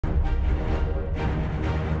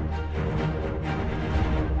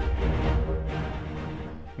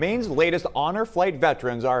Maine's latest Honor Flight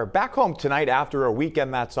veterans are back home tonight after a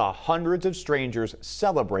weekend that saw hundreds of strangers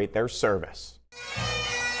celebrate their service.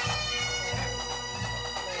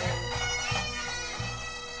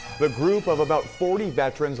 The group of about 40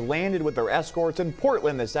 veterans landed with their escorts in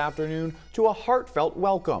Portland this afternoon to a heartfelt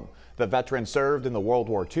welcome. The veterans served in the World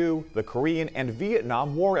War II, the Korean and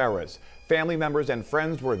Vietnam War eras. Family members and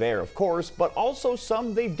friends were there, of course, but also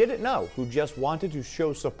some they didn't know who just wanted to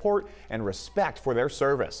show support and respect for their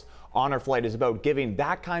service. Honor Flight is about giving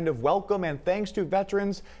that kind of welcome and thanks to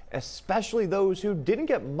veterans, especially those who didn't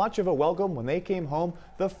get much of a welcome when they came home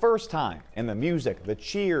the first time. And the music, the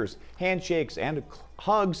cheers, handshakes, and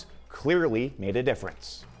hugs clearly made a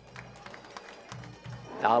difference.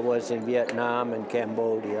 I was in Vietnam and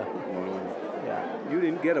Cambodia. Yeah. You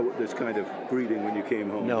didn't get this kind of greeting when you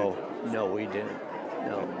came home? No, no, we didn't.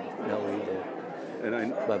 No, we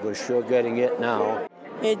didn't. But we're sure getting it now.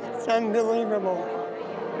 It's unbelievable.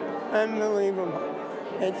 Unbelievable.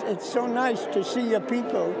 It's so nice to see your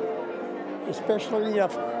people, especially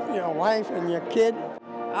your wife and your kid.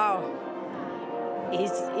 Oh,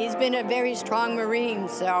 he's been a very strong Marine,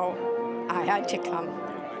 so I had to come.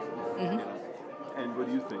 And what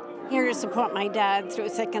do you think? Here to support my dad through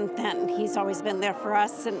thick and thin. He's always been there for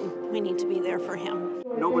us, and we need to be there for him.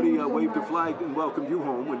 Nobody waved a flag and welcomed you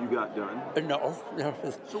home when you got done? No.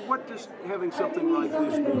 So what does having something like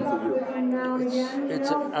this mean for you?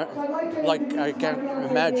 It's like I can't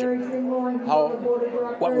imagine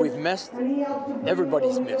what we've missed.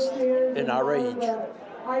 Everybody's missed in our age.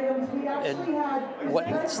 And what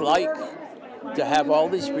it's like to have all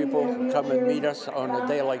these people come and meet us on a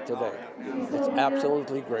day like today. It's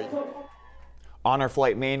absolutely great. Honor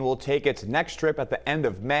Flight Maine will take its next trip at the end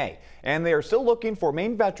of May, and they are still looking for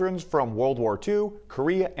Maine veterans from World War II,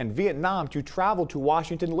 Korea, and Vietnam to travel to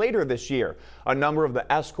Washington later this year. A number of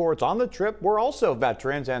the escorts on the trip were also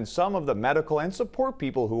veterans, and some of the medical and support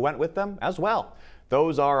people who went with them as well.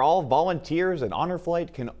 Those are all volunteers, and Honor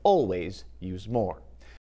Flight can always use more.